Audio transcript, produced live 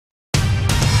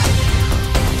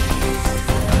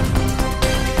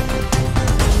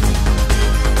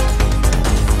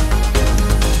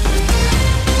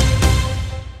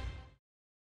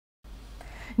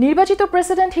নির্বাচিত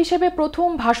প্রেসিডেন্ট হিসেবে প্রথম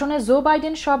ভাষণে জো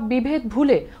বাইডেন সব বিভেদ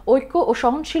ভুলে ঐক্য ও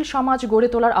সহনশীল সমাজ গড়ে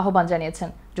তোলার আহ্বান জানিয়েছেন।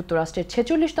 যুক্তরাষ্ট্রের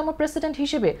 ৪৬তম প্রেসিডেন্ট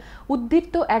হিসেবে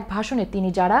উদ্দীপ্ত এক ভাষণে তিনি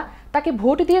যারা তাকে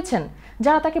ভোট দিয়েছেন,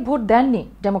 যারা তাকে ভোট দেননি,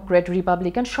 ডেমোক্রেট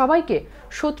রিপাবলিকান সবাইকে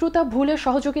শত্রুতা ভুলে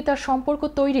সহযোগিতার সম্পর্ক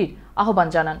তৈরির আহ্বান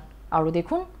জানান। আরও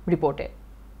দেখুন রিপোর্টে।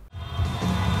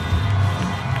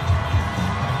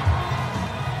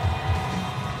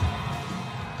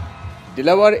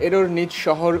 ডিলাওয়ার এরোর নিজ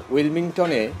শহর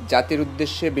উইলমিংটনে জাতির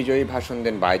উদ্দেশ্যে বিজয়ী ভাষণ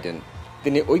দেন বাইডেন।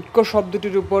 তিনি ঐক্য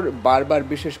শব্দটির উপর বারবার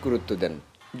বিশেষ গুরুত্ব দেন।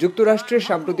 যুক্তরাষ্ট্রের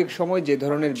সাম্প্রতিক সময় যে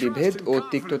ধরনের বিভেদ ও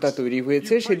তিক্ততা তৈরি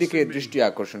হয়েছে সেদিকে দৃষ্টি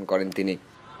আকর্ষণ করেন তিনি।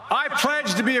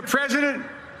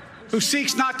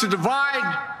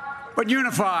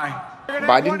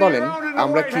 বাইডেন বলেন,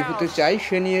 আমরা কি হতে চাই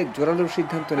সে নিয়ে জোরালো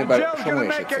সিদ্ধান্ত নেবার সময়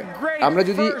এসেছে। আমরা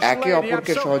যদি একে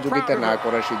অপরকে সহযোগিতা না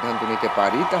করার সিদ্ধান্ত নিতে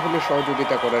পারি তাহলে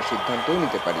সহযোগিতা করার সিদ্ধান্তও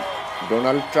নিতে পারি।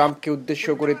 ডোনাল্ড ট্রাম্পকে উদ্দেশ্য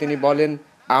করে তিনি বলেন,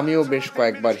 আমিও বেশ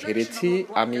কয়েকবার হেরেছি,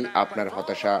 আমি আপনার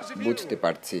হতাশা বুঝতে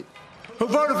পারছি।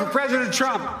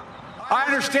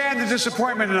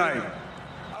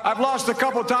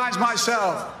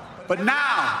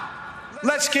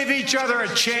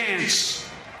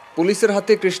 পুলিশের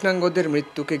হাতে কৃষ্ণাঙ্গদের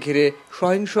মৃত্যুকে ঘিরে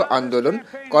সহিংস আন্দোলন,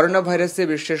 করোনা ভাইরাসে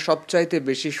বিশ্বের সবচাইতে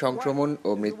বেশি সংক্রমণ ও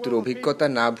মৃত্যুর অভিজ্ঞতা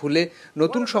না ভুলে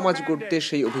নতুন সমাজ গড়তে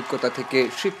সেই অভিজ্ঞতা থেকে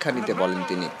শিক্ষা নিতে বলেন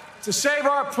তিনি।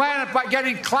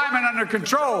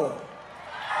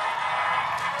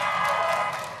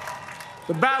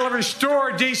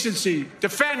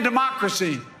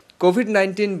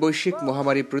 কোভিড-19 বৈশ্বিক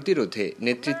মহামারী প্রতিরোধে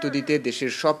নেতৃত্ব দিতে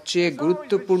দেশের সবচেয়ে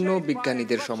গুরুত্বপূর্ণ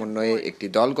বিজ্ঞানীদের সমন্বয়ে একটি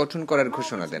দল গঠন করার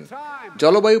ঘোষণা দেন।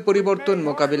 জলবায়ু পরিবর্তন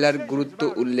মোকাবিলার গুরুত্ব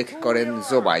উল্লেখ করেন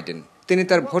জো বাইডেন। তিনি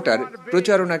তার ভোটার,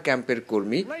 প্রচারণা ক্যাম্পের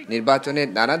কর্মী, নির্বাচনে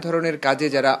নানা ধরনের কাজে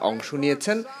যারা অংশ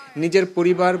নিয়েছেন, নিজের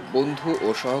পরিবার, বন্ধু ও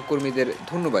সহকর্মীদের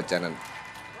ধন্যবাদ জানান।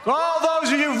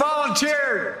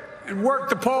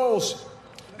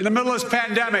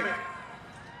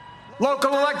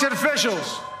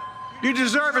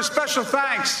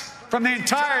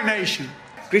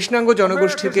 কৃষ্ণাঙ্গ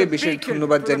জনগোষ্ঠীকে বিশেষ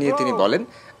ধন্যবাদ জানিয়ে তিনি বলেন,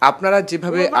 আপনারা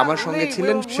যেভাবে আমার সঙ্গে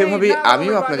ছিলেন সেভাবেই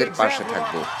আমিও আপনাদের পাশে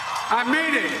থাকব।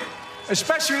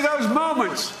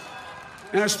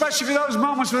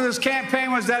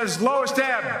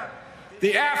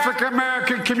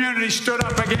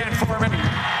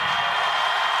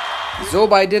 জো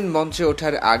বাইডেন মঞ্চে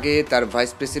ওঠার আগে তার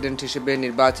ভাইস প্রেসিডেন্ট হিসেবে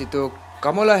নির্বাচিত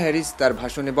কমলা হ্যারিস তার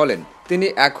ভাষণে বলেন, তিনি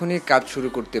এখনই কাজ শুরু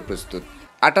করতে প্রস্তুত।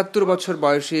 ৭৮ বছর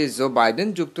বয়সী জো বাইডেন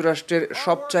যুক্তরাষ্ট্রের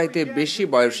সবচাইতে বেশি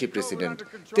বয়সী প্রেসিডেন্ট।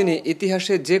 তিনি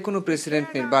ইতিহাসে যে কোনো প্রেসিডেন্ট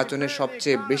নির্বাচনে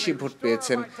সবচেয়ে বেশি ভোট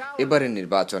পেয়েছেন এবারের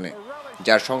নির্বাচনে,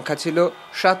 যার সংখ্যা ছিল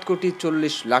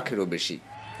 7,40,00,000-এরও বেশি।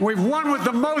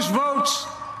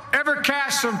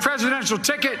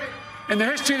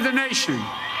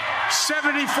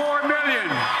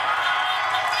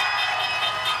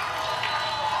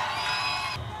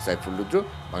 সাইফুল রুদ্র,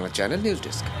 বাংলা চ্যানেল নিউজ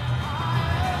ডেস্ক।